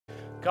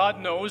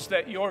God knows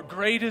that your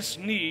greatest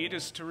need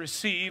is to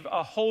receive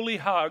a holy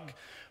hug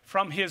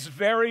from His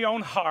very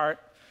own heart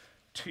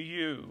to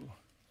you.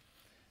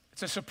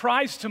 It's a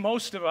surprise to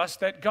most of us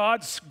that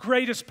God's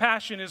greatest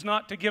passion is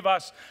not to give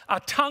us a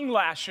tongue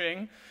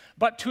lashing,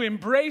 but to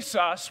embrace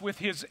us with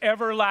His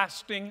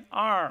everlasting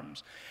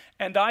arms.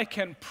 And I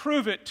can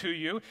prove it to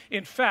you.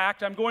 In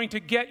fact, I'm going to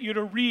get you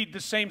to read the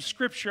same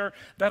scripture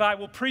that I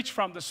will preach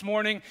from this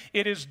morning.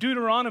 It is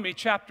Deuteronomy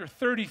chapter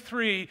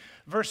 33,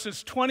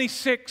 verses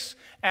 26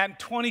 and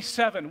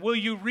 27. Will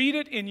you read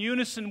it in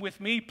unison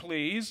with me,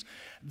 please?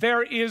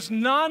 There is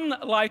none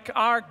like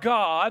our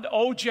God,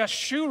 O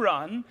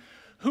Jeshurun,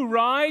 who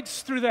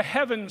rides through the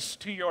heavens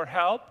to your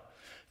help,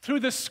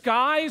 through the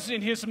skies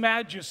in His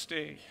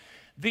majesty.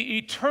 The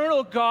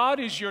eternal God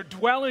is your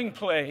dwelling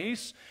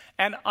place,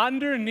 and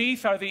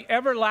underneath are the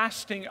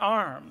everlasting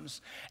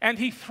arms. And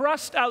He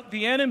thrust out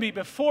the enemy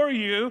before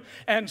you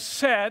and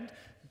said,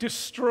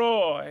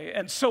 destroy.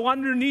 And so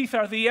underneath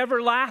are the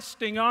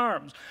everlasting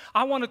arms.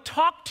 I want to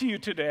talk to you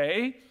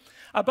today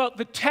about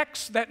the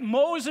text that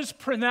Moses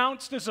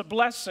pronounced as a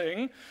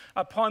blessing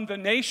upon the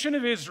nation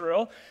of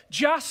Israel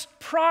just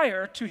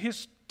prior to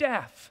his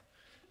death.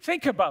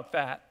 Think about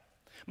that.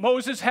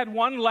 Moses had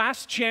one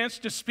last chance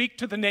to speak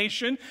to the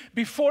nation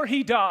before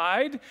he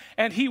died,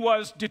 and he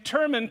was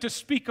determined to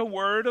speak a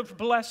word of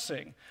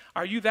blessing.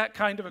 Are you that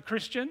kind of a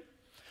Christian?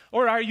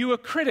 Or are you a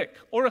critic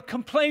or a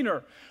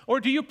complainer? Or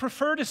do you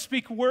prefer to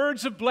speak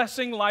words of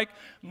blessing like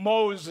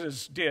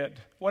Moses did?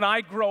 When I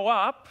grow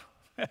up,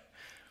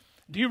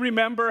 do you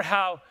remember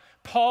how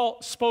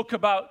Paul spoke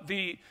about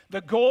the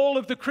goal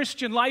of the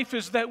Christian life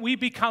is that we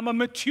become a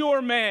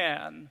mature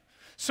man?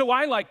 So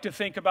I like to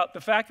think about the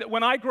fact that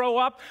when I grow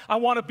up, I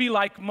want to be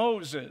like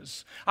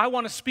Moses. I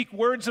want to speak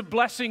words of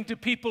blessing to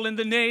people in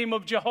the name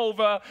of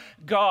Jehovah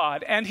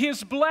God. And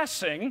his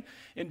blessing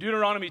in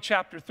Deuteronomy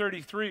chapter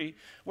 33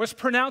 was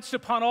pronounced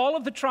upon all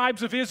of the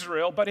tribes of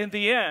Israel, but in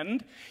the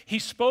end, he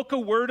spoke a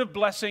word of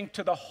blessing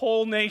to the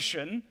whole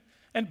nation.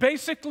 And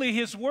basically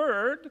his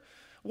word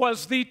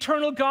was the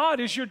eternal God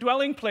is your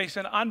dwelling place,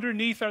 and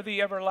underneath are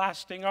the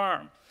everlasting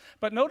arm.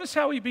 But notice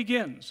how he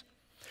begins.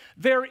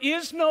 There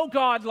is no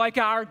God like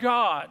our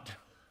God.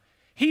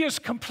 He is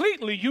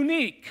completely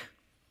unique.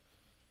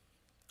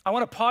 I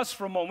want to pause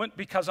for a moment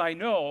because I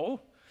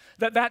know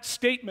that that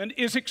statement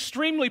is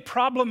extremely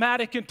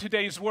problematic in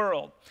today's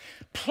world.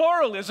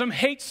 Pluralism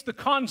hates the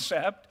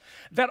concept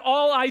that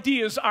all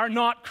ideas are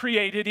not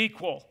created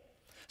equal.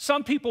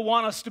 Some people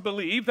want us to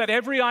believe that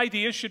every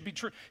idea should be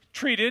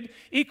treated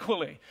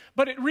equally,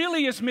 but it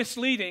really is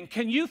misleading.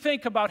 Can you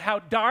think about how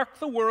dark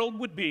the world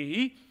would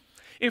be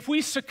if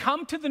we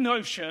succumb to the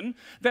notion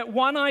that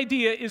one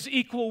idea is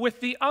equal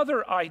with the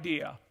other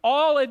idea?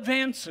 All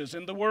advances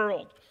in the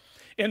world,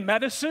 in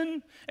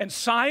medicine and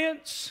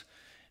science,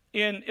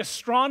 in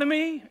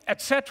astronomy,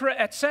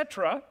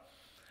 etc.,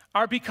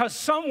 are because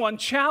someone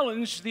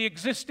challenged the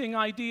existing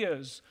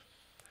ideas.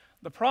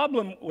 The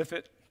problem with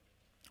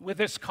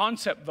this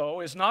concept,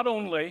 though, is not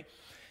only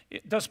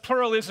does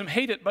pluralism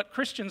hate it, but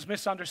Christians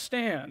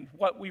misunderstand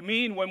what we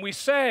mean when we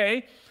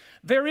say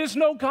there is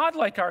no God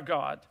like our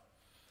God.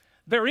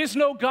 There is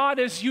no God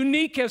as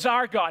unique as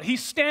our God. He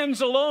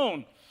stands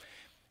alone.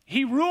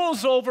 He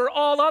rules over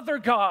all other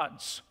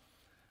gods.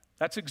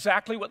 That's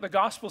exactly what the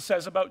gospel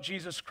says about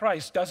Jesus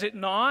Christ, does it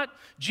not?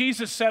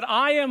 Jesus said,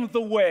 I am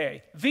the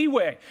way,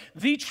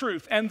 the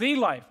truth, and the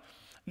life.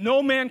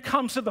 No man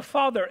comes to the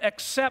Father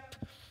except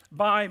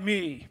by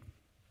me.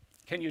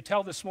 Can you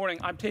tell this morning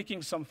I'm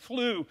taking some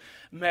flu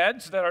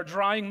meds that are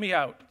drying me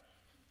out?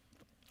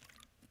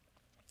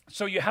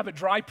 So you have a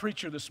dry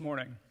preacher this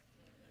morning.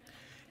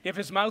 If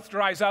his mouth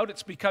dries out,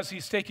 it's because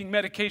he's taking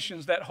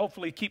medications that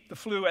hopefully keep the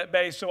flu at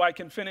bay so I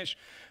can finish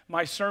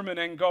my sermon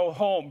and go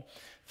home.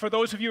 For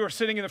those of you who are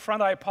sitting in the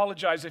front, I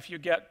apologize if you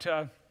get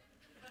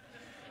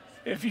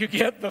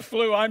the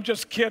flu. I'm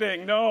just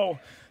kidding. No,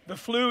 the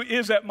flu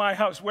is at my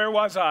house. Where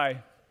was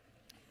I?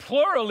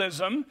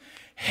 Pluralism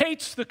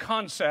hates the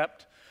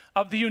concept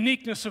of the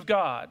uniqueness of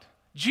God.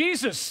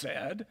 Jesus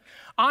said,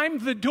 I'm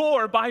the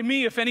door, by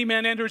me if any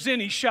man enters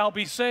in, he shall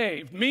be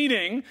saved.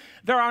 Meaning,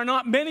 there are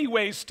not many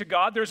ways to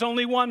God, there's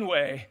only one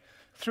way,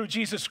 through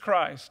Jesus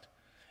Christ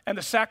and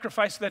the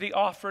sacrifice that he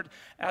offered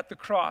at the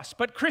cross.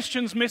 But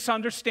Christians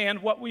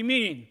misunderstand what we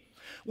mean.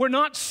 We're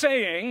not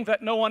saying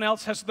that no one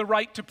else has the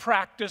right to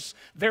practice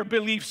their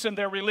beliefs and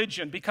their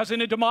religion, because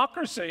in a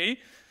democracy,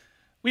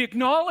 we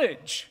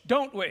acknowledge,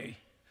 don't we,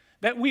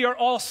 that we are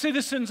all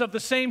citizens of the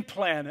same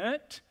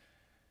planet.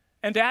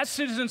 And as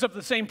citizens of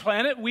the same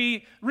planet,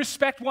 we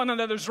respect one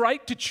another's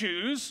right to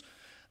choose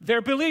their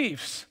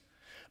beliefs.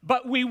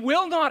 But we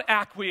will not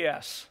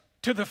acquiesce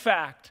to the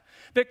fact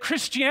that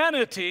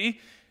Christianity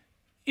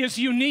is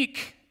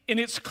unique in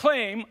its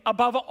claim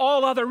above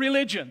all other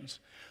religions.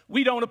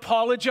 We don't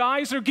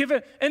apologize or give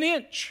an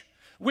inch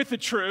with the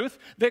truth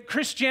that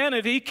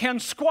Christianity can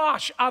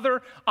squash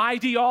other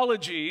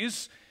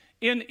ideologies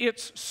in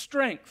its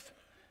strength.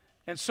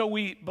 And so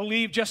we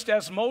believe, just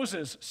as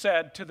Moses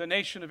said to the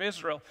nation of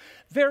Israel,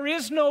 there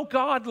is no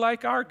God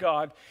like our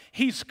God.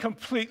 He's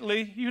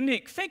completely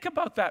unique. Think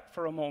about that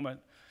for a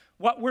moment,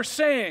 what we're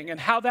saying and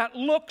how that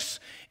looks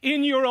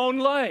in your own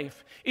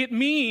life. It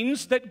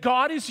means that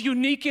God is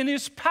unique in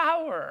his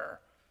power.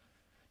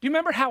 Do you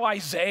remember how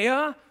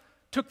Isaiah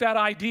took that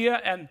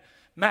idea and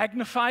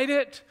magnified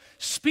it?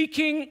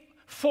 Speaking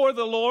for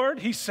the Lord,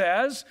 he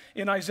says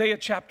in Isaiah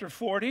chapter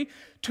 40,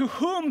 to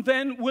whom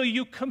then will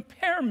you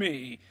compare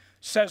me,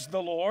 says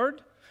the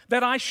Lord,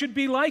 that I should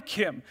be like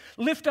him?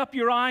 Lift up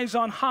your eyes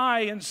on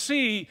high and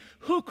see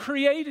who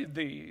created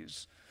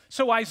these.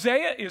 So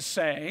Isaiah is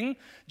saying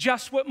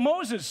just what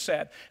Moses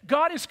said.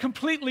 God is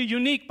completely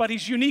unique, but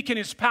he's unique in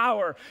his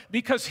power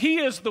because he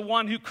is the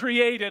one who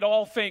created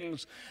all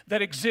things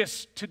that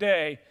exist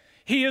today.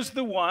 He is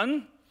the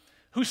one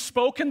who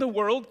spoke and the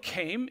world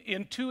came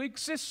into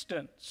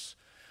existence.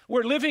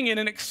 We're living in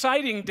an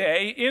exciting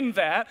day in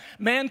that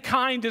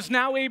mankind is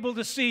now able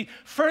to see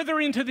further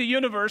into the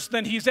universe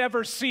than he's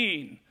ever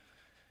seen.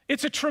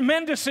 It's a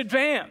tremendous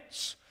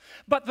advance.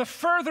 But the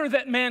further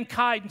that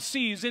mankind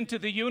sees into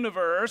the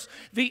universe,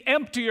 the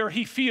emptier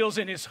he feels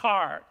in his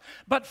heart.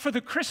 But for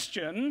the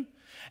Christian,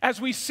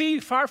 as we see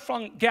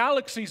far-flung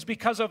galaxies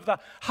because of the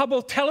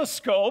Hubble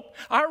telescope,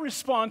 our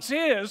response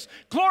is,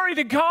 glory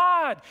to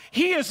God.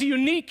 He is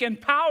unique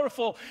and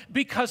powerful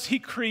because he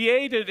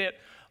created it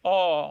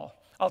all.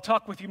 I'll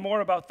talk with you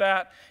more about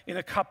that in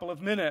a couple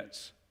of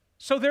minutes.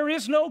 So there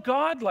is no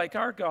God like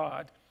our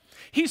God.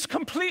 He's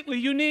completely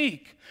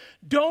unique.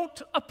 Don't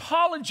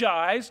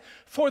apologize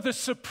for the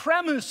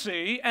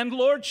supremacy and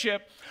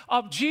lordship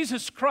of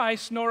Jesus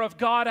Christ, nor of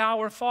God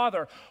our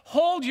Father.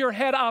 Hold your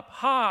head up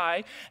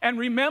high and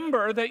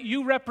remember that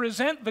you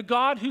represent the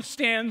God who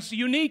stands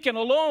unique and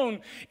alone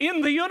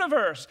in the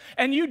universe.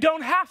 And you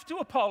don't have to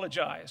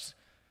apologize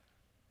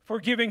for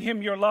giving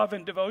him your love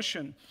and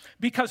devotion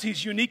because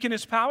he's unique in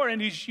his power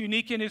and he's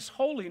unique in his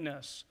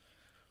holiness.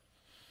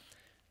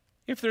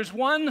 If there's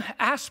one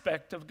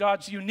aspect of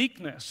God's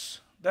uniqueness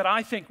that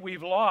I think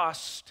we've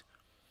lost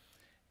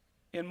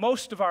in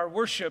most of our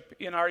worship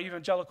in our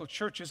evangelical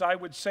churches, I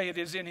would say it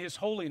is in his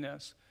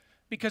holiness,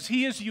 because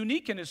he is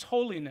unique in his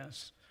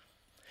holiness.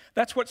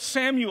 That's what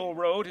Samuel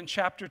wrote in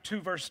chapter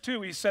 2, verse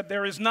 2. He said,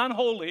 there is none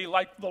holy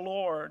like the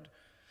Lord,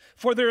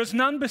 for there is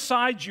none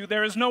beside you.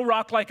 There is no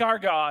rock like our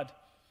God.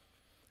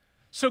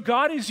 So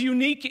God is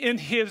unique in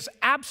his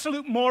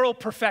absolute moral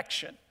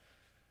perfection.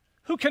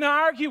 Who can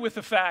argue with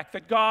the fact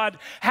that God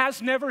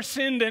has never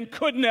sinned and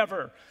could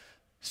never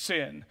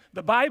sin?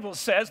 The Bible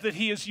says that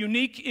he is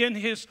unique in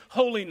his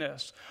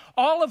holiness.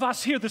 All of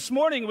us here this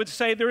morning would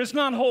say there is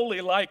none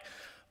holy like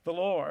the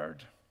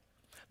Lord.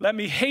 Let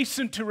me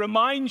hasten to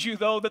remind you,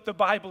 though, that the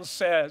Bible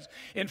says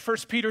in 1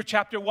 Peter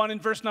chapter 1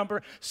 and verse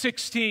number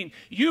 16,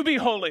 you be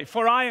holy,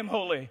 for I am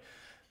holy,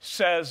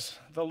 says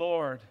the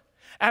Lord.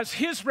 As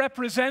his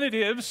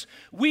representatives,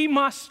 we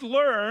must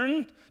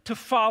learn to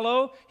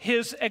follow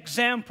his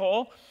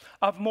example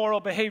of moral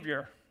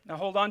behavior. Now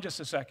hold on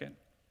just a second.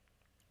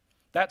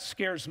 That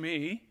scares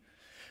me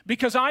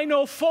because I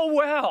know full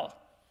well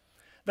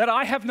that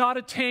I have not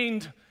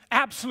attained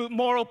absolute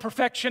moral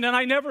perfection and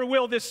I never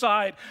will this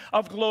side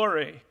of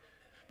glory.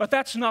 But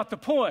that's not the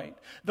point.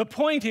 The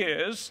point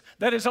is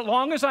that as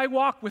long as I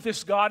walk with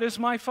this God as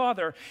my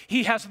Father,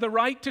 he has the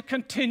right to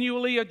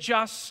continually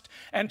adjust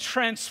and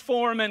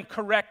transform and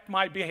correct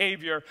my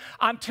behavior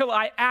until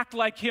I act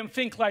like him,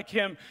 think like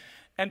him,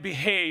 and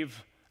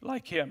behave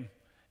like him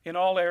in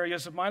all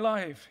areas of my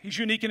life. He's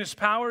unique in his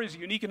power, he's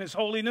unique in his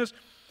holiness,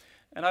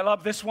 and I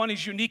love this one,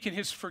 he's unique in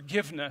his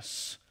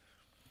forgiveness.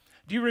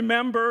 Do you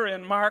remember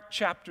in Mark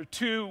chapter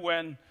 2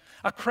 when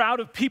a crowd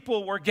of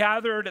people were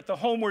gathered at the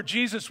home where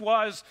Jesus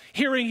was,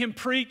 hearing him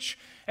preach,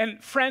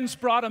 and friends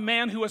brought a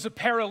man who was a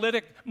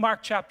paralytic,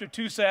 Mark chapter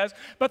 2 says,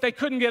 but they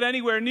couldn't get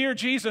anywhere near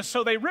Jesus,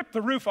 so they ripped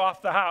the roof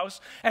off the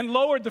house and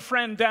lowered the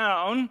friend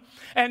down.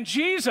 And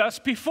Jesus,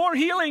 before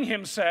healing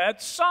him,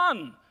 said,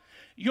 son,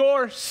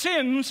 your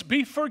sins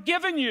be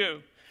forgiven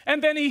you.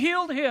 And then he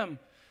healed him.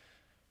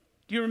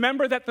 Do you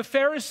remember that the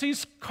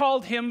Pharisees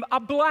called him a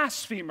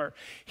blasphemer?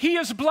 He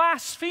is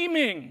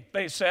blaspheming,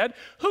 they said.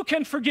 Who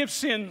can forgive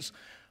sins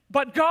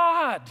but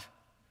God?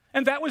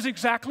 And that was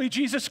exactly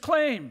Jesus'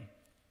 claim.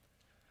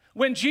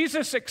 When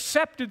Jesus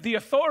accepted the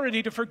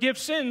authority to forgive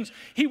sins,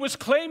 he was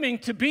claiming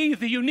to be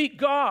the unique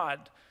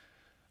God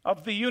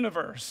of the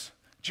universe,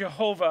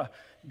 Jehovah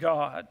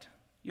God.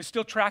 You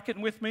still tracking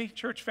with me,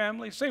 church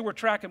family? Say we're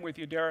tracking with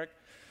you, Derek.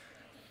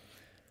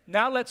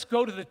 Now let's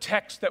go to the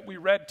text that we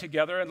read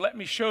together and let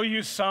me show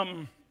you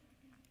some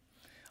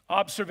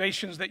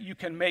observations that you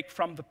can make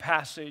from the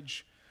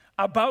passage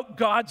about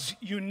God's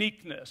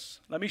uniqueness.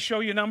 Let me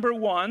show you, number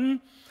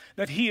one,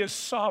 that he is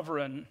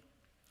sovereign.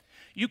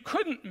 You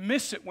couldn't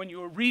miss it when you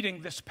were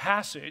reading this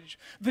passage.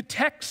 The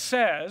text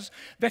says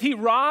that he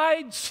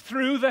rides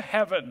through the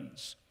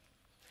heavens.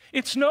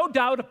 It's no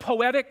doubt a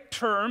poetic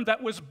term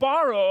that was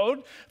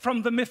borrowed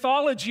from the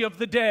mythology of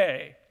the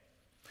day,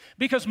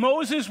 because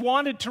Moses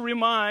wanted to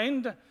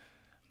remind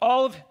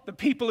all of the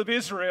people of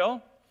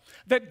Israel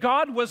that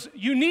God was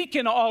unique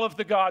in all of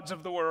the gods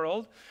of the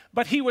world,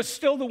 but he was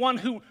still the one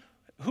who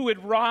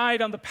would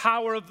ride on the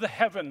power of the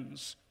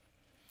heavens.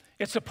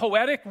 It's a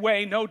poetic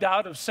way, no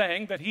doubt, of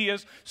saying that he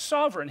is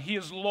sovereign. He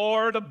is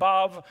Lord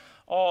above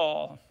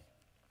all.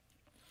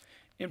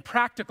 In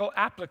practical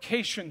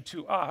application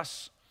to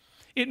us,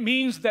 it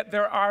means that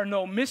there are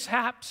no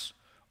mishaps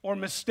or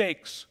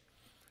mistakes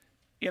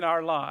in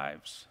our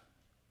lives.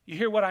 You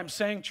hear what I'm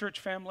saying, church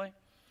family?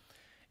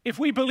 If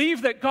we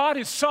believe that God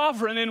is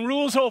sovereign and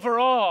rules over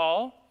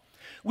all,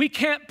 we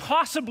can't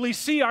possibly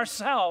see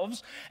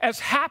ourselves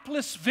as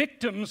hapless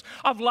victims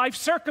of life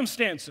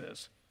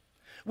circumstances.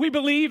 We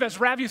believe, as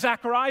Ravi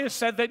Zacharias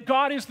said, that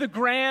God is the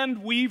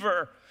grand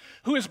weaver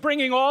who is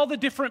bringing all the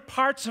different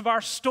parts of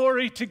our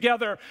story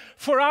together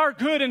for our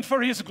good and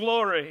for his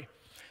glory.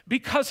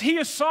 Because he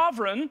is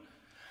sovereign,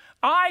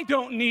 I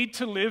don't need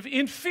to live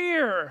in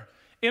fear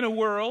in a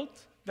world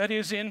that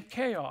is in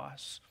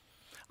chaos.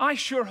 I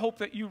sure hope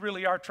that you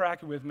really are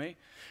tracking with me,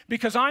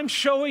 because I'm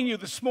showing you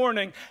this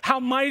morning how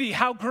mighty,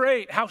 how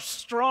great, how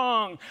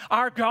strong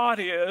our God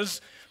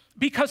is,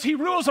 because he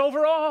rules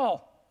over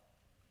all.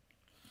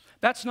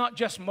 That's not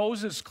just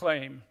Moses'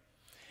 claim.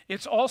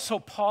 It's also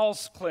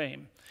Paul's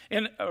claim.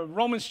 In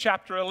Romans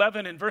chapter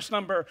 11, in verse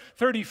number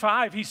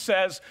 35, he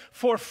says,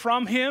 "For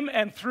from him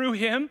and through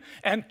him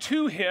and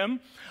to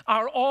him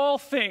are all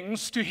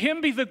things. To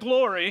him be the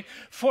glory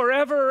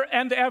forever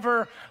and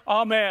ever.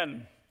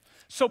 Amen."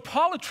 So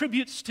Paul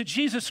attributes to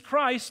Jesus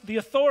Christ the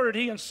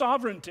authority and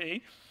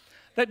sovereignty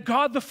that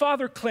God the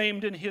Father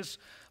claimed in his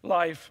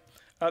life,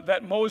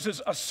 that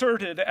Moses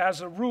asserted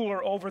as a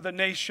ruler over the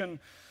nation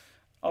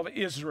of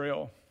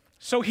Israel.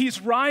 So he's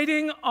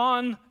riding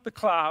on the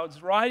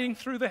clouds, riding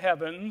through the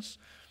heavens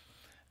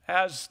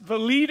as the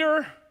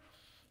leader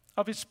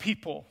of his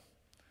people,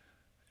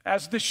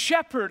 as the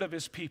shepherd of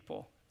his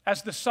people,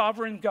 as the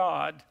sovereign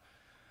God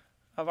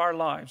of our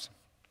lives.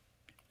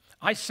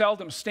 I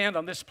seldom stand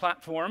on this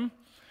platform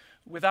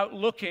without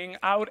looking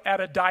out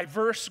at a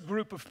diverse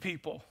group of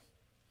people,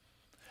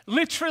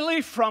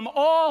 literally from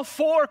all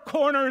four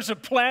corners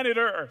of planet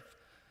Earth.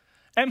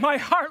 And my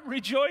heart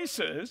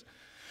rejoices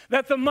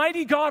that the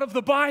mighty God of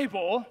the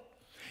Bible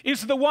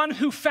is the one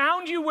who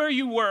found you where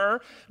you were,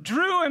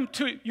 drew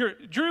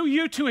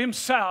you to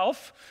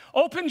himself,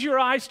 opened your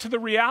eyes to the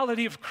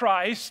reality of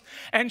Christ,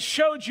 and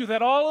showed you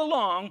that all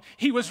along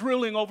he was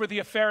ruling over the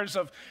affairs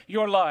of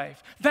your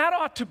life. That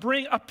ought to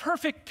bring a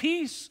perfect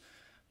peace,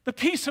 the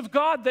peace of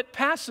God that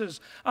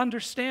passes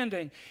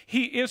understanding.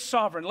 He is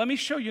sovereign. Let me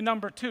show you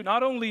number two.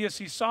 Not only is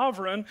he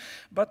sovereign,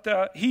 but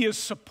he is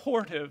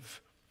supportive.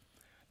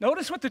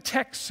 Notice what the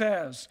text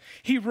says.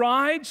 He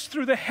rides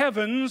through the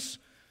heavens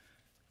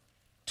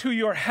to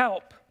your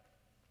help,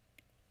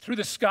 through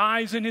the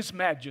skies in his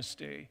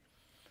majesty.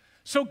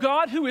 So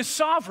God, who is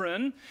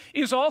sovereign,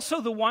 is also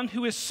the one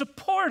who is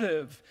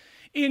supportive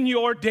in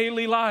your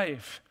daily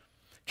life.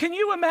 Can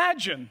you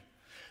imagine?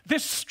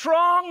 This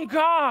strong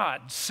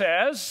God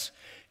says,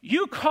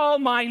 "You call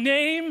my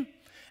name,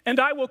 and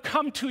I will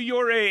come to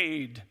your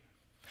aid.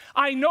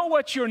 I know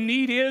what your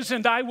need is,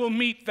 and I will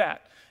meet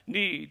that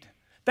need."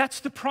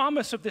 That's the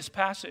promise of this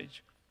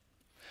passage.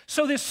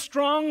 So this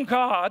strong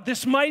God,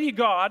 this mighty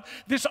God,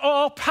 this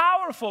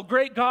all-powerful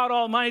great God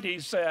Almighty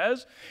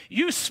says,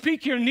 "You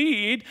speak your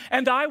need,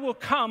 and I will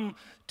come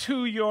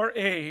to your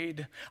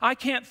aid." I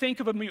can't think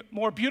of a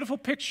more beautiful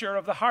picture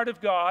of the heart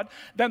of God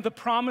than the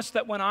promise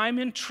that when I'm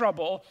in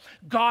trouble,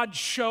 God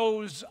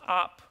shows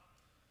up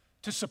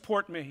to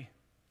support me,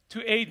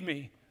 to aid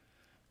me,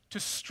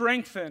 to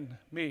strengthen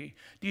me.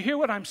 Do you hear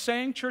what I'm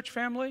saying, church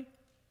family?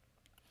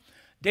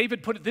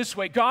 David put it this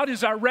way: God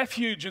is our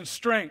refuge and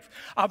strength,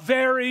 a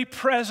very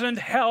present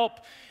help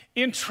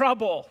in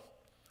trouble.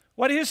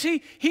 What is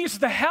he? He's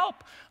the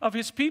help of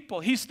his people.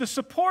 He's the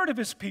support of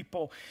his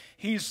people.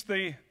 He's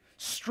the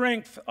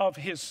strength of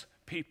his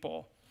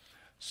people.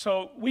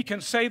 So we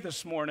can say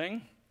this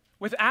morning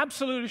with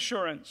absolute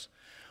assurance,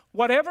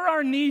 whatever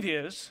our need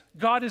is,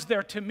 God is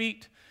there to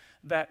meet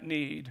that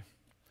need.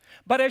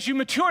 But as you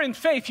mature in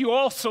faith, you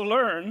also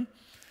learn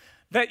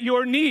that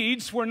your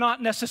needs were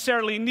not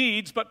necessarily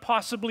needs, but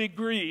possibly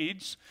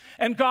greeds.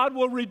 And God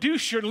will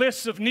reduce your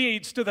lists of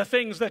needs to the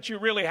things that you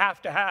really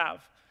have to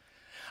have.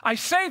 I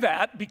say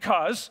that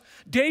because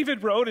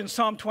David wrote in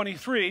Psalm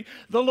 23,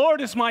 "The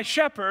Lord is my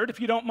shepherd," if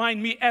you don't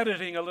mind me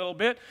editing a little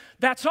bit,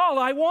 "that's all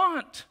I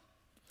want.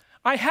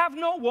 I have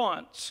no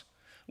wants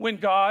when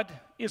God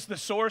is the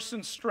source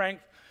and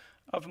strength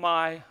of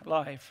my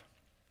life."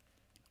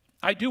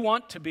 I do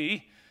want to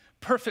be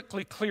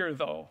perfectly clear,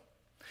 though.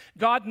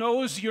 God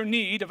knows your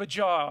need of a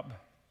job.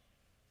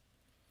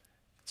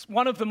 It's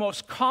one of the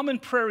most common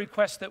prayer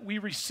requests that we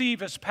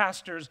receive as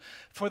pastors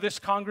for this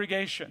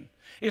congregation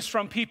is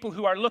from people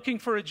who are looking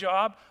for a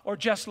job or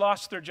just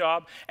lost their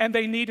job and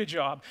they need a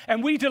job.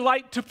 And we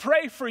delight to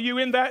pray for you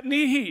in that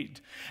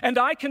need. And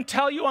I can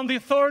tell you on the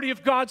authority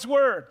of God's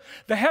word,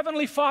 the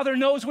Heavenly Father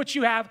knows what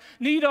you have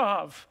need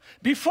of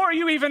before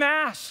you even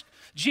ask,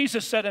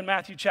 Jesus said in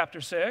Matthew chapter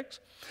 6.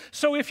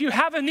 So if you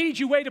have a need,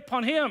 you wait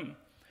upon him.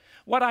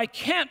 What I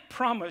can't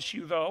promise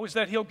you, though, is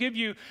that he'll give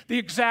you the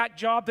exact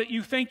job that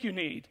you think you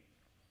need.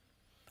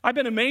 I've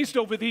been amazed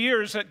over the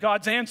years at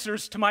God's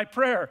answers to my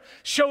prayer,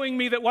 showing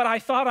me that what I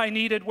thought I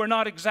needed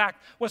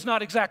was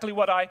not exactly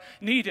what I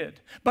needed.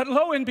 But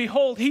lo and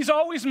behold, he's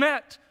always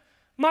met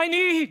my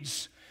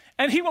needs,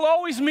 and he will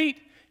always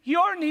meet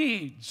your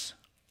needs.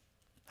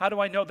 How do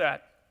I know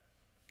that?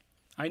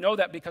 I know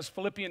that because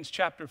Philippians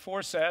chapter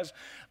 4 says,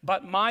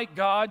 "But my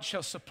God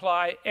shall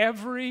supply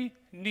every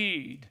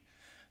need,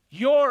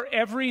 your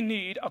every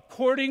need,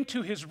 according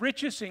to his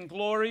riches in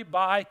glory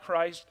by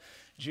Christ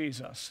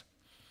Jesus."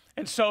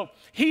 And so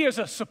he is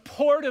a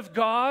supportive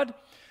God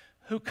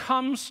who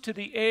comes to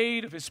the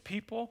aid of his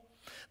people.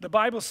 The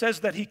Bible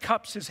says that he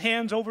cups his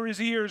hands over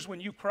his ears when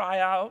you cry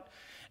out,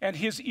 and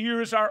his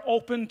ears are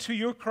open to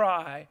your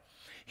cry.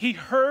 He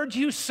heard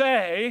you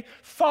say,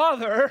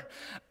 "Father,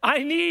 I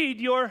need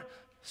your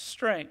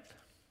strength."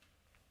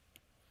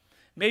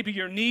 Maybe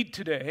your need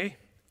today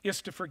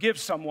is to forgive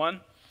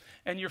someone,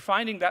 and you're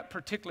finding that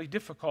particularly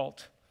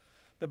difficult.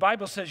 The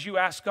Bible says you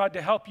ask God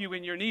to help you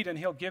in your need, and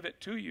he'll give it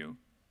to you.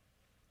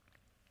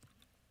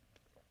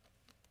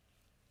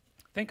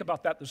 Think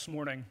about that this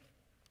morning.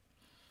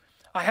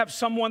 I have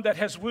someone that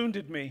has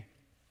wounded me.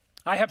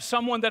 I have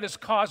someone that has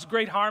caused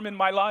great harm in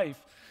my life.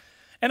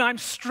 And I'm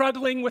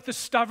struggling with the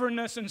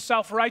stubbornness and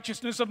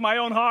self-righteousness of my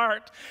own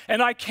heart.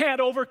 And I can't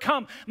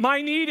overcome.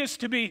 My need is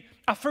to be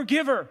a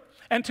forgiver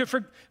and to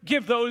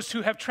forgive those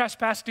who have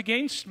trespassed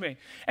against me.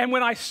 And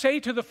when I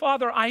say to the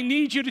Father, "I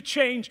need you to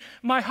change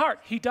my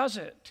heart," he does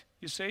it,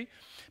 you see.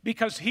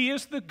 Because he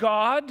is the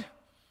God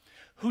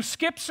who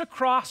skips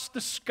across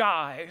the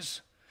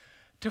skies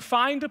to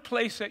find a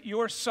place at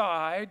your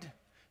side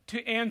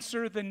to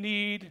answer the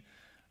need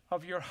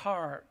of your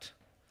heart.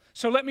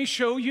 So let me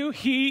show you,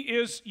 he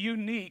is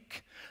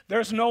unique.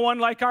 There's no one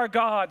like our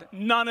God,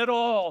 none at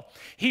all.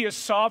 He is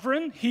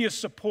sovereign, he is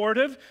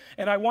supportive,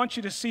 and I want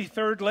you to see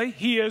thirdly,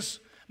 he is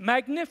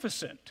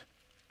magnificent.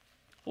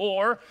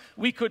 Or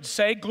we could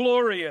say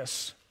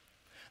glorious.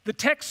 The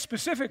text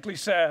specifically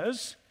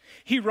says,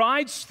 he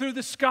rides through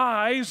the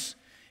skies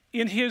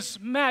in his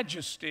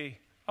majesty.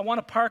 I want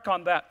to park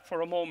on that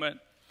for a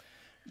moment,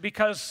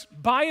 because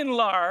by and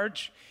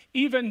large,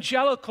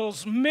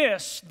 evangelicals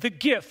miss the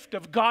gift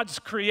of God's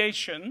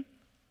creation,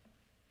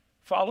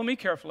 follow me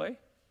carefully,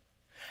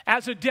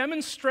 as a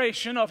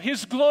demonstration of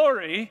his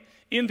glory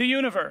in the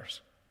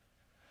universe.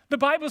 The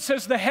Bible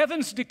says the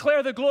heavens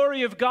declare the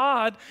glory of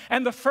God,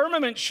 and the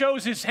firmament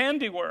shows his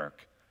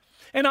handiwork.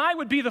 And I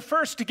would be the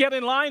first to get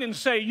in line and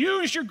say,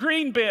 use your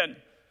green bin.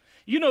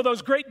 You know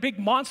those great big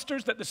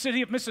monsters that the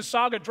city of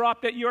Mississauga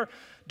dropped at your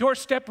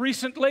doorstep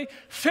recently?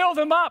 Fill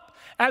them up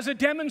as a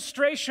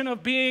demonstration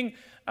of being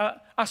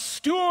a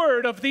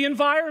steward of the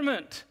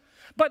environment.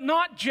 But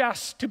not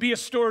just to be a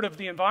steward of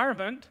the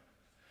environment,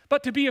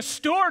 but to be a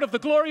steward of the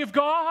glory of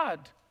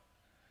God.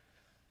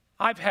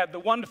 I've had the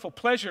wonderful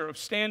pleasure of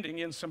standing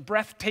in some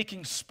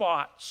breathtaking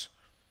spots.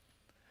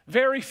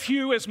 Very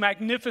few as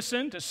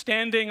magnificent as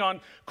standing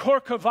on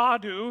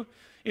Corcovado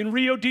in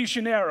Rio de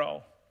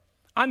Janeiro,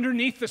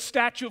 underneath the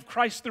statue of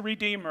Christ the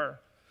Redeemer,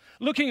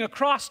 looking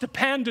across to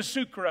Pan de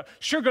Sucre,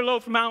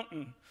 Sugarloaf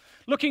Mountain,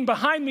 looking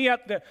behind me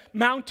at the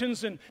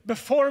mountains, and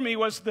before me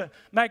was the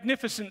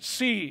magnificent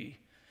sea.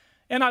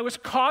 And I was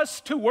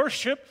caused to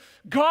worship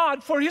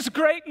God for his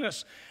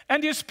greatness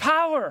and his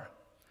power.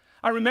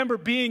 I remember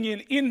being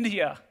in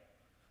India,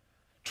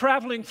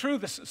 traveling through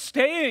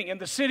staying in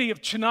the city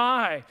of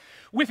Chennai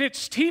with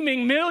its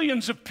teeming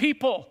millions of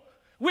people,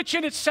 which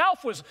in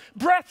itself was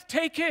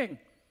breathtaking.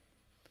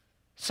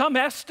 Some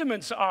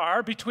estimates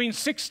are between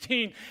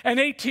 16 and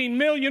 18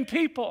 million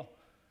people.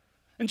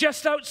 And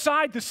just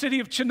outside the city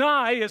of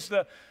Chennai is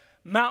the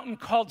mountain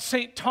called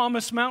St.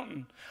 Thomas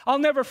Mountain. I'll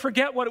never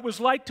forget what it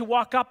was like to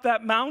walk up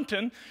that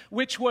mountain,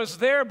 which was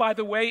there, by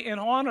the way, in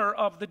honor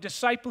of the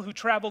disciple who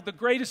traveled the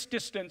greatest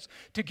distance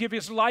to give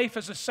his life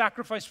as a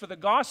sacrifice for the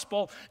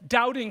gospel,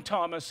 Doubting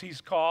Thomas,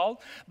 he's called.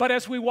 But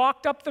as we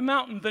walked up the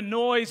mountain, the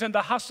noise and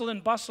the hustle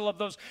and bustle of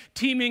those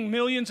teeming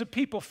millions of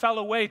people fell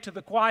away to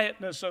the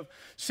quietness of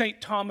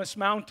St. Thomas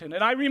Mountain.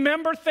 And I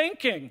remember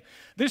thinking,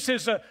 this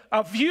is a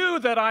view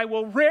that I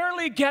will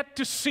rarely get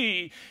to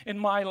see in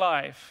my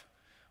life.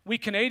 We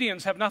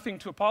Canadians have nothing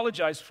to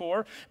apologize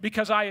for,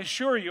 because I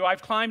assure you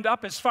I've climbed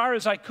up as far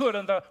as I could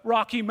on the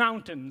Rocky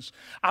Mountains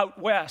out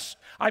west.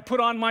 I put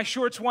on my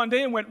shorts one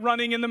day and went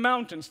running in the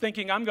mountains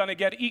thinking I'm going to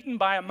get eaten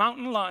by a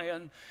mountain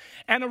lion.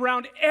 And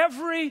around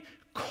every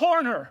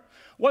corner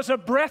was a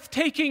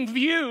breathtaking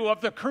view of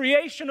the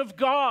creation of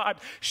God,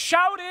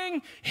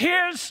 shouting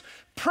his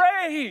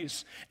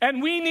praise.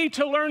 And we need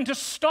to learn to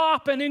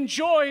stop and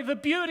enjoy the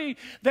beauty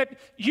that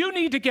you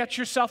need to get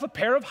yourself a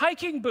pair of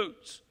hiking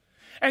boots.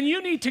 And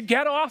you need to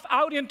get off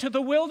out into the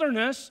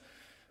wilderness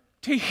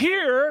to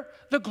hear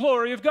the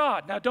glory of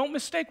God. Now, don't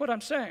mistake what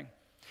I'm saying.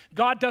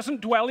 God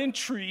doesn't dwell in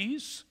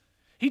trees.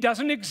 He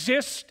doesn't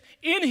exist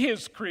in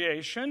his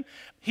creation.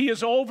 He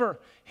is over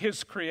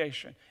his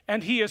creation.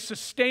 And he is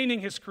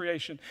sustaining his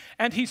creation.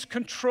 And he's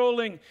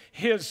controlling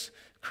his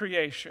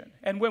creation.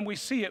 And when we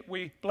see it,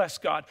 we bless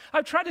God.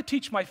 I've tried to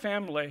teach my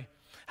family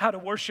how to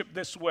worship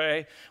this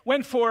way,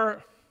 when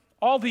for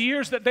all the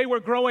years that they were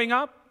growing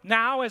up,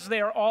 now as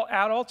they are all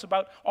adults,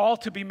 about all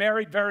to be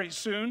married very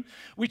soon,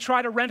 we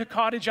try to rent a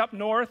cottage up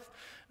north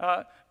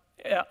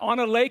on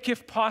a lake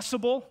if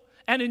possible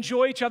and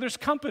enjoy each other's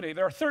company.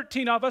 There are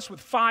 13 of us with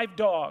 5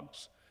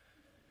 dogs.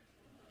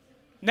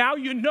 Now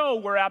you know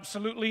we're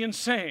absolutely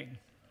insane.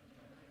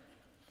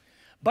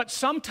 But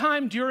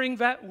sometime during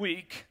that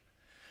week,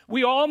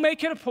 we all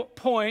make it a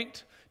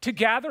point to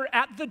gather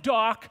at the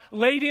dock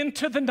late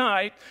into the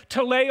night,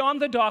 to lay on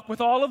the dock with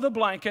all of the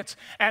blankets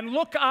and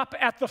look up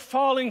at the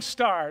falling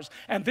stars.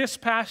 And this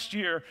past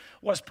year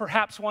was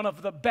perhaps one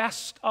of the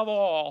best of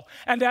all.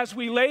 And as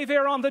we lay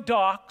there on the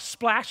dock,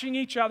 splashing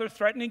each other,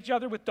 threatening each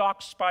other with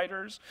dock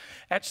spiders,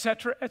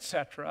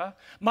 etc.,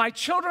 my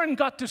children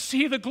got to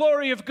see the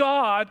glory of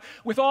God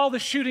with all the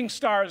shooting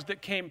stars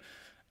that came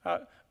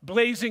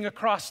blazing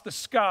across the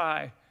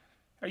sky.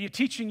 Are you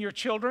teaching your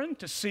children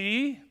to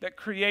see that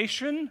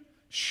creation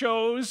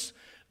shows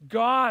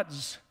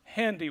God's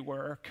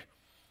handiwork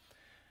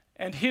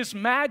and His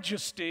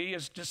majesty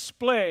is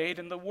displayed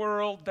in the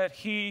world that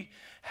He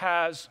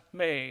has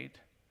made?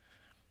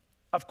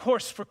 Of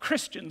course, for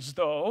Christians,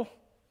 though,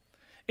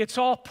 it's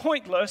all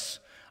pointless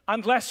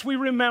unless we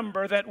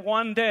remember that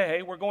one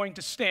day we're going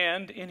to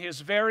stand in His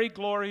very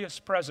glorious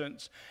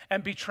presence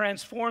and be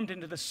transformed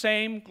into the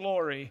same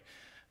glory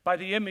by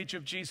the image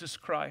of Jesus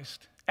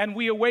Christ. And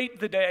we await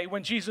the day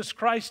when Jesus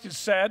Christ is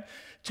said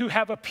to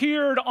have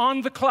appeared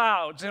on the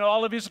clouds in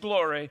all of His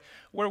glory.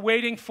 We're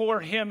waiting for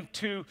Him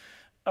to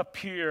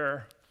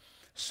appear.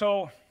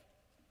 So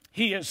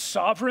He is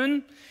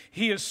sovereign,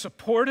 He is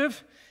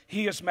supportive,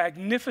 He is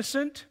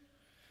magnificent,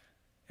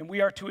 and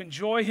we are to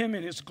enjoy Him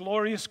in His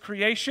glorious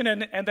creation.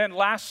 And then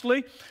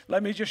lastly,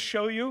 let me just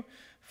show you,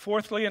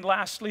 fourthly and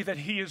lastly, that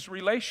He is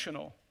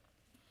relational.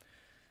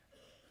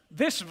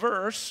 This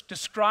verse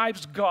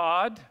describes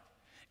God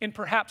in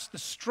perhaps the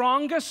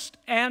strongest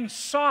and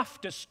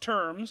softest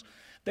terms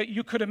that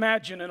you could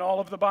imagine in all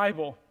of the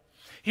Bible.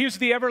 He is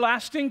the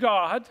everlasting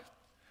God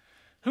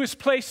who has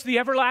placed the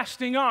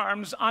everlasting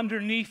arms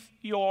underneath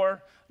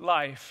your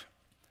life.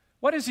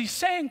 What is He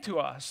saying to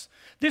us?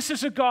 This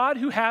is a God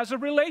who has a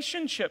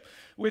relationship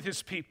with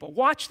His people.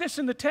 Watch this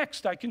in the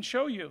text. I can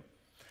show you.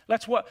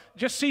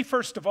 Just see,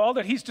 first of all,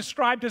 that He's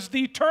described as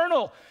the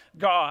eternal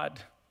God.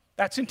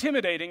 That's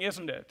intimidating,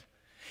 isn't it?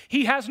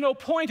 He has no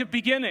point of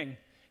beginning.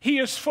 He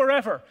is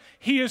forever.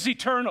 He is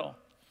eternal.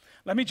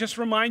 Let me just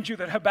remind you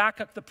that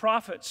Habakkuk the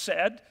prophet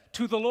said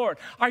to the Lord,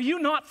 "Are you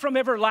not from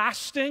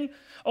everlasting,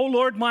 O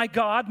Lord my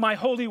God, my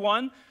Holy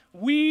One?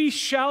 We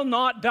shall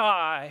not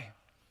die."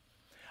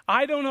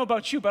 I don't know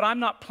about you, but I'm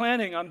not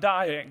planning on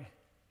dying.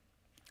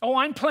 Oh,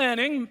 I'm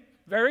planning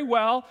very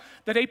well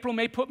that April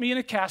may put me in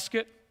a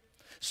casket,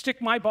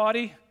 stick my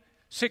body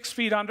 6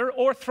 feet under,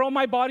 or throw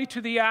my body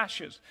to the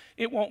ashes.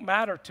 It won't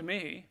matter to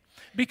me,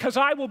 because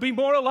I will be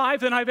more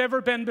alive than I've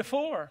ever been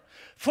before.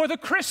 For the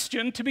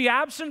Christian, to be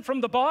absent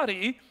from the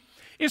body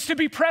is to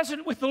be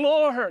present with the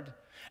Lord.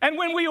 And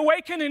when we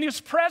awaken in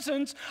His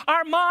presence,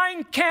 our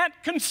mind can't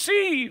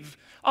conceive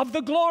of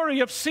the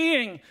glory of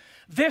seeing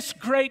this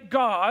great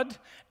God.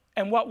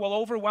 And what will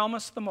overwhelm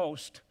us the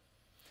most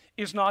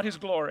is not His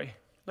glory.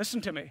 Listen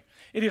to me.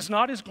 It is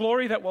not His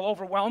glory that will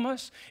overwhelm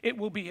us. It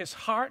will be His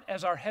heart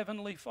as our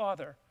Heavenly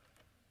Father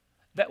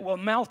that will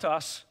melt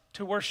us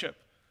to worship,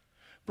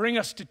 bring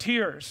us to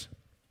tears,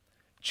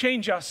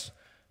 change us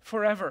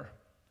forever.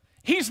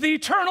 He's the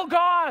eternal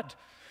God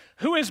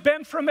who has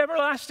been from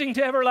everlasting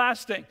to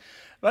everlasting.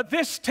 But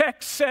this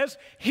text says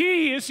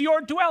He is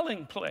your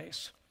dwelling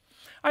place.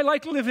 I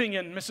like living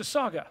in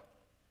Mississauga,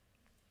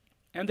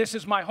 and this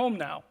is my home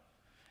now.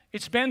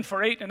 It's been for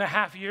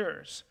 8.5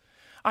 years.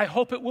 I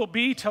hope it will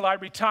be till I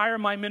retire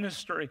my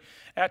ministry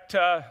at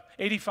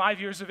 85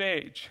 years of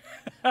age.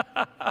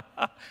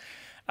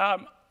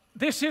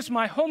 This is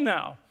my home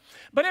now.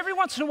 But every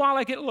once in a while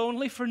I get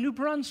lonely for New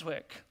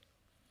Brunswick.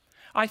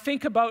 I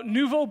think about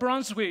Nouveau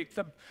Brunswick,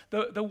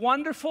 the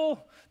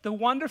wonderful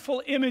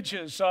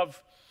images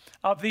of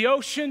the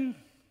ocean,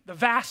 the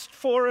vast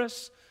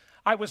forests.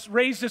 I was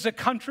raised as a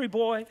country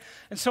boy,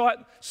 and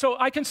so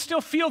I can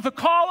still feel the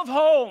call of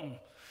home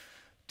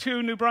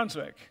to New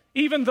Brunswick,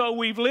 even though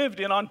we've lived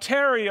in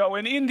Ontario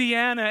and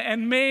Indiana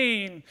and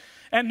Maine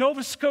and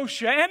Nova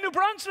Scotia and New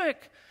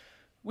Brunswick.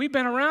 We've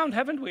been around,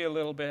 haven't we, a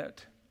little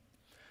bit?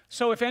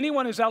 So if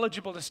anyone is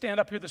eligible to stand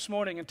up here this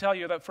morning and tell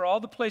you that for all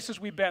the places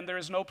we've been, there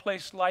is no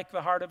place like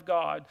the heart of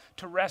God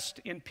to rest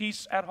in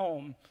peace at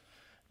home,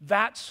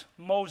 that's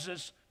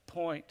Moses'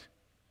 point.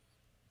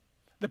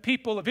 The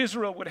people of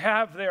Israel would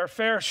have their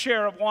fair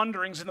share of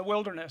wanderings in the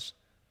wilderness.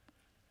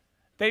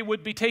 They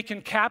would be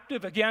taken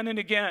captive again and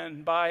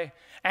again by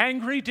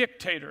angry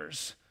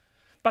dictators,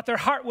 but their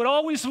heart would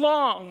always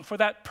long for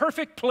that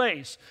perfect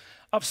place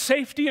of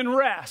safety and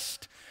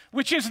rest,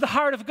 which is the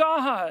heart of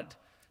God.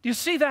 Do you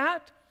see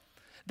that?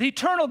 The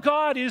eternal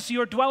God is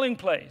your dwelling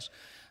place.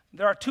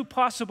 There are 2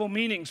 possible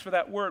meanings for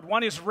that word.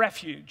 One is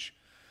refuge,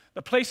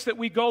 the place that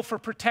we go for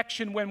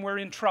protection when we're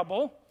in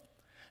trouble.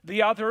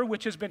 The other,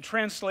 which has been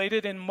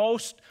translated in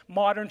most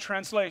modern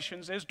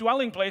translations, is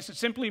dwelling place. It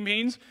simply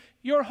means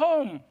your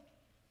home.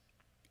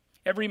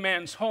 Every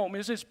man's home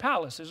is his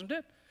palace, isn't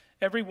it?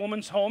 Every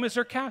woman's home is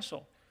her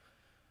castle.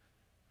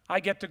 I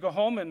get to go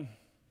home and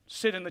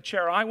sit in the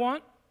chair I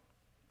want,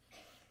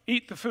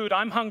 eat the food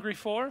I'm hungry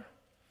for,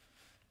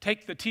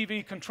 take the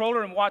TV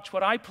controller and watch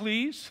what I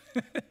please,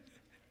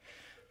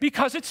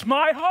 because it's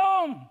my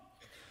home.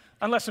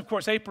 Unless, of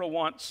course, April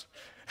wants.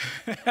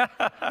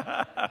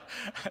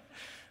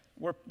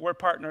 We're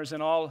partners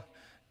in all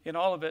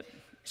of it.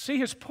 See,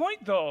 his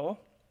point, though,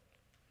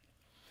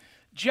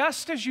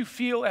 just as you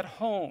feel at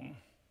home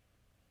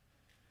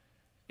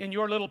in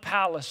your little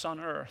palace on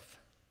earth,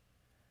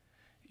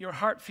 your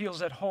heart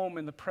feels at home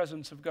in the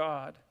presence of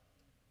God.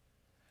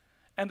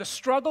 And the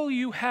struggle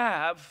you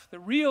have, the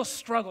real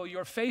struggle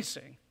you're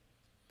facing,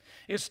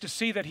 is to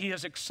see that he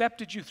has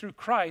accepted you through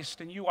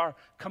Christ and you are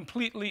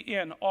completely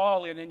in,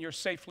 all in, and you're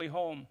safely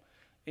home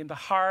in the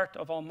heart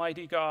of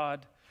Almighty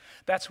God.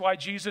 That's why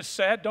Jesus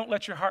said, don't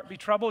let your heart be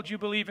troubled. You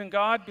believe in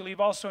God, believe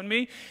also in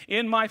me.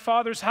 In my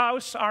Father's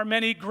house are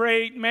many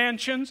great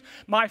mansions.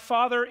 My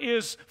Father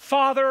is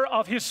Father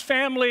of his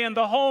family, and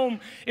the home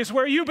is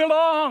where you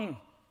belong.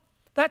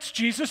 That's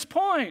Jesus'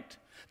 point.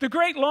 The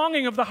great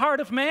longing of the heart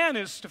of man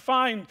is to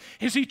find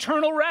his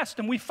eternal rest,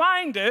 and we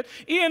find it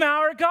in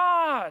our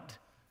God.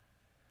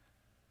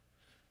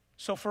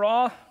 So for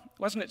all,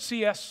 wasn't it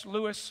C.S.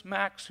 Lewis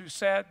Max who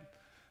said,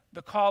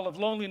 the call of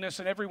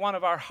loneliness in every one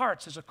of our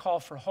hearts is a call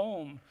for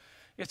home.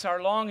 It's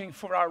our longing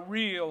for our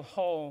real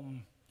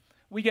home.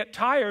 We get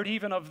tired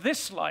even of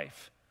this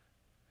life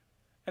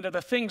and of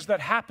the things that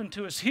happen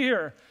to us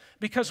here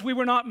because we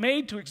were not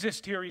made to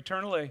exist here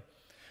eternally.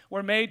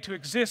 We're made to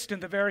exist in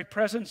the very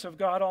presence of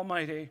God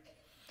Almighty.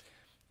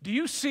 Do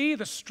you see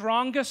the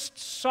strongest,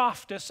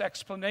 softest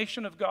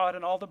explanation of God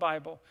in all the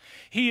Bible?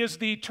 He is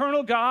the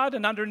eternal God,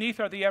 and underneath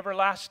are the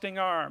everlasting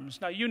arms.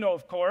 Now, you know,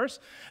 of course,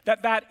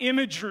 that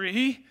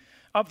imagery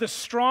of the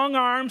strong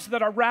arms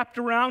that are wrapped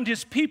around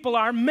his people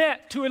are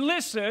meant to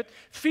elicit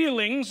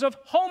feelings of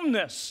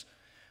homeness,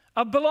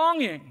 of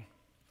belonging,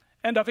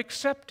 and of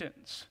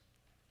acceptance.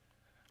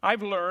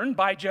 I've learned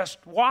by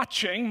just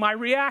watching my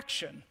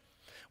reaction.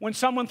 When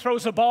someone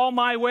throws a ball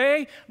my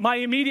way, my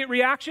immediate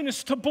reaction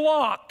is to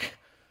block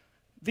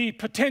the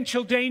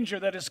potential danger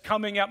that is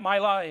coming at my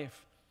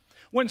life.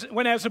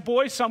 When as a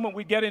boy, someone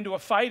would get into a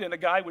fight and a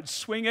guy would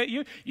swing at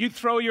you, you'd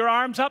throw your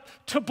arms up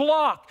to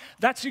block.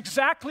 That's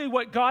exactly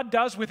what God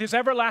does with his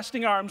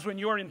everlasting arms when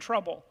you're in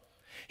trouble.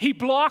 He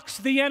blocks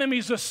the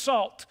enemy's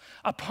assault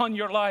upon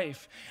your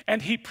life,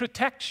 and he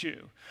protects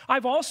you.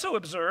 I've also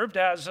observed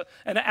as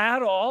an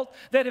adult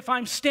that if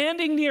I'm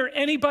standing near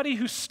anybody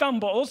who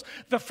stumbles,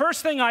 the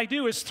first thing I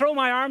do is throw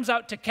my arms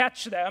out to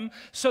catch them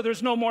so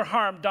there's no more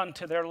harm done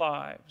to their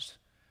lives.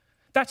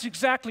 That's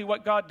exactly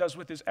what God does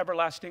with his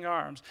everlasting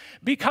arms.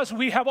 Because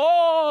we have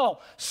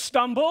all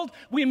stumbled,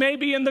 we may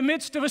be in the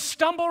midst of a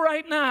stumble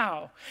right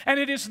now. And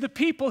it is the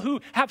people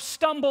who have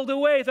stumbled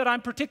away that I'm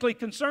particularly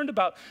concerned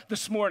about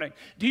this morning.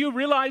 Do you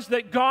realize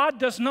that God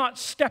does not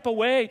step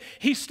away?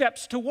 He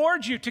steps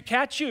towards you to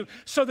catch you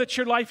so that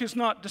your life is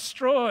not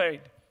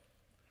destroyed.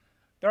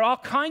 There are all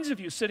kinds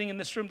of you sitting in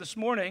this room this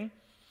morning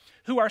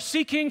who are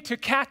seeking to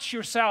catch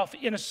yourself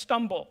in a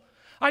stumble.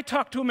 I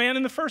talked to a man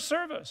in the first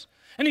service.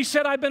 And he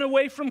said, I've been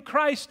away from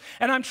Christ,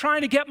 and I'm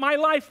trying to get my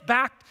life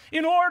back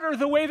in order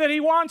the way that he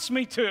wants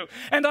me to.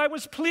 And I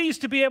was pleased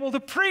to be able to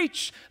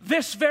preach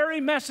this very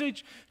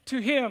message to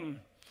him.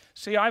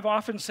 See, I've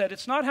often said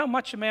it's not how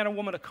much a man or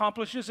woman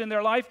accomplishes in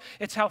their life,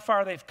 it's how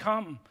far they've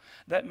come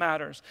that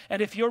matters.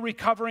 And if you're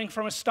recovering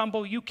from a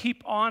stumble, you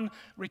keep on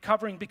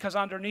recovering because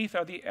underneath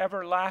are the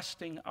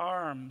everlasting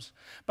arms.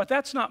 But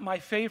that's not my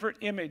favorite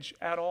image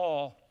at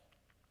all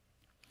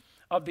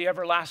of the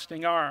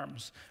everlasting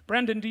arms.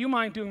 Brendan, do you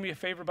mind doing me a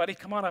favor, buddy?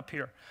 Come on up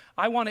here.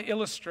 I want to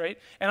illustrate,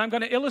 and I'm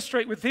going to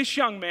illustrate with this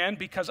young man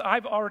because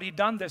I've already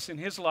done this in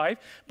his life.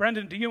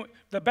 Brendan,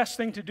 the best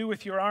thing to do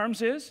with your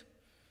arms is?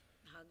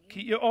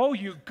 Oh,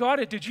 you got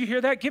it. Did you hear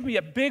that? Give me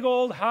a big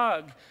old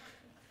hug.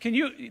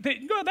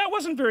 No, that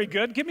wasn't very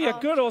good. Give me a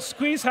good old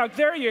squeeze hug.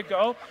 There you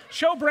go.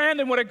 Show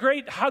Brandon what a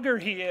great hugger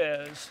he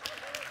is.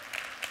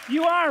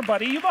 You are,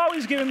 buddy. You've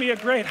always given me a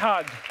great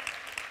hug.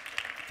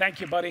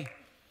 Thank you, buddy.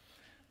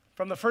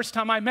 From the first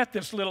time I met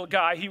this little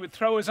guy, he would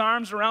throw his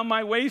arms around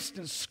my waist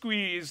and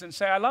squeeze and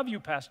say, I love you,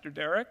 Pastor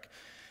Derek.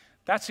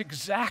 That's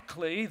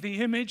exactly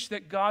the image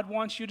that God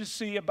wants you to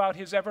see about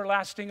his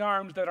everlasting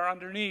arms that are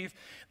underneath,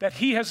 that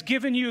he has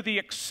given you the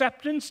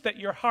acceptance that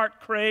your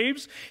heart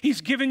craves.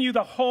 He's given you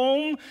the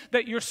home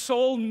that your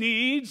soul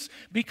needs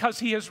because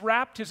he has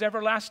wrapped his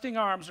everlasting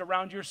arms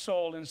around your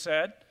soul and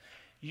said,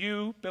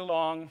 you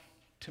belong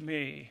to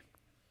me.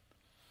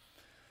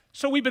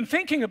 So we've been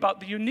thinking about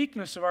the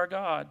uniqueness of our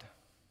God.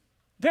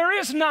 There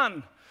is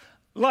none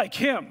like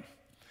him.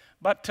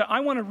 But I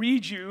want to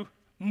read you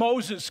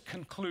Moses'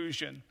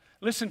 conclusion.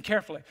 Listen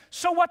carefully.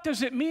 So what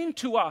does it mean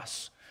to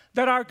us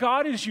that our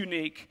God is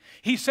unique?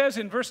 He says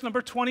in verse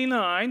number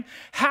 29,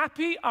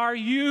 happy are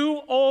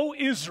you, O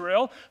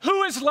Israel,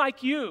 who is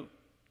like you?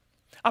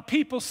 a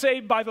people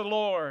saved by the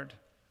Lord.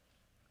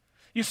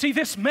 You see,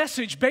 this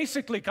message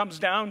basically comes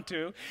down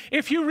to,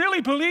 if you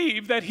really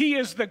believe that He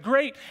is the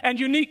great and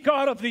unique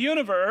God of the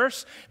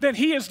universe, then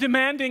He is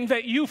demanding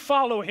that you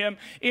follow Him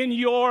in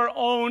your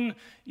own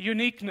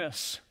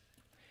uniqueness.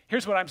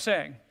 Here's what I'm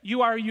saying.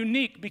 You are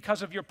unique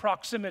because of your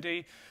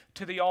proximity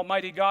to the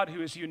Almighty God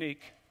who is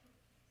unique.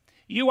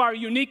 You are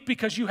unique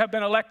because you have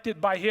been elected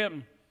by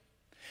Him.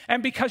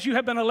 And because you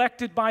have been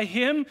elected by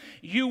Him,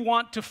 you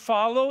want to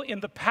follow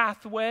in the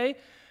pathway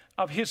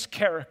of His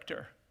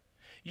character.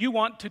 You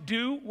want to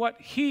do what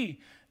He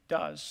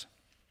does.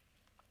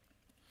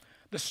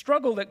 The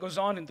struggle that goes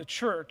on in the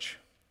church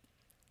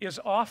is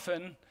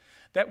often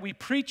that we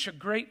preach a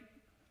great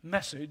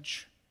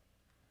message,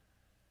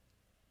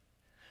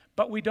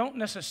 but we don't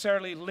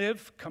necessarily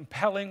live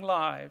compelling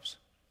lives.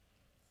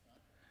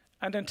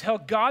 And until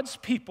God's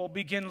people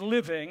begin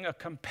living a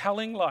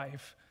compelling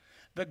life,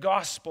 the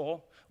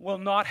gospel will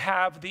not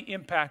have the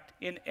impact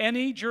in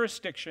any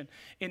jurisdiction,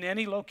 in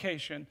any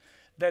location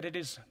that it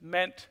is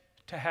meant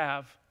to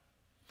have.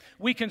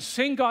 We can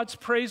sing God's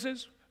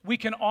praises, we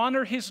can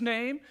honor His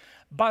name,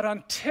 but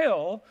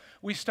until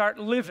we start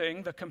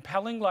living the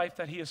compelling life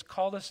that He has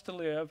called us to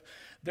live,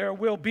 there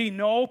will be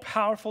no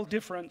powerful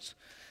difference,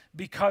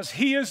 because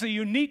He is a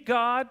unique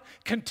God,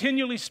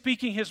 continually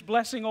speaking His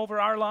blessing over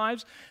our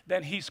lives.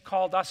 Then He's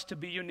called us to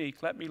be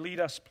unique. Let me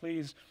lead us,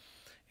 please,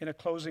 in a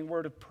closing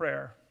word of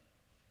prayer.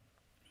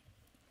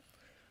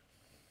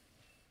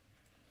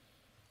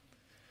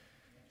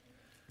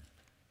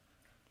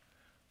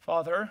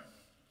 Father,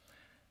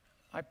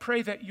 I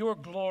pray that Your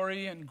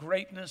glory and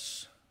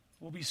greatness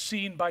will be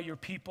seen by Your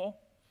people.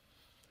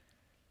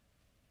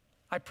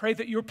 I pray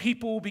that Your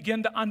people will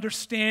begin to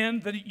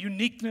understand the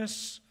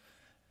uniqueness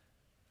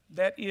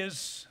that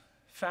is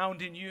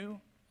found in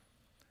You,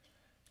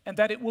 and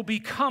that it will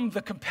become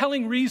the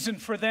compelling reason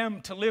for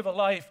them to live a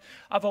life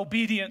of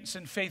obedience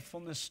and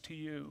faithfulness to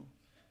You.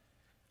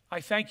 I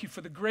thank You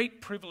for the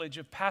great privilege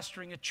of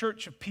pastoring a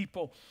church of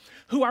people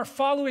who are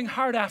following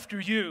hard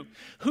after You,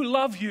 who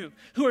love You,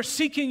 who are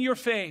seeking Your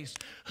face,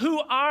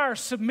 who are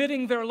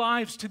submitting their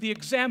lives to the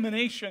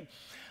examination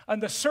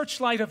and the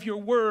searchlight of Your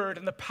word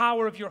and the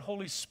power of Your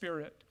Holy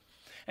Spirit.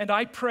 And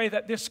I pray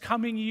that this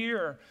coming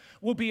year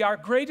will be our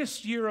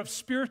greatest year of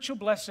spiritual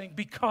blessing,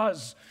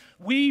 because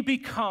we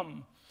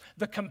become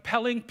the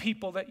compelling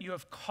people that You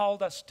have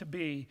called us to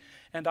be.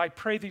 And I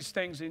pray these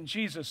things in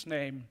Jesus'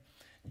 name.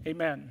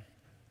 Amen.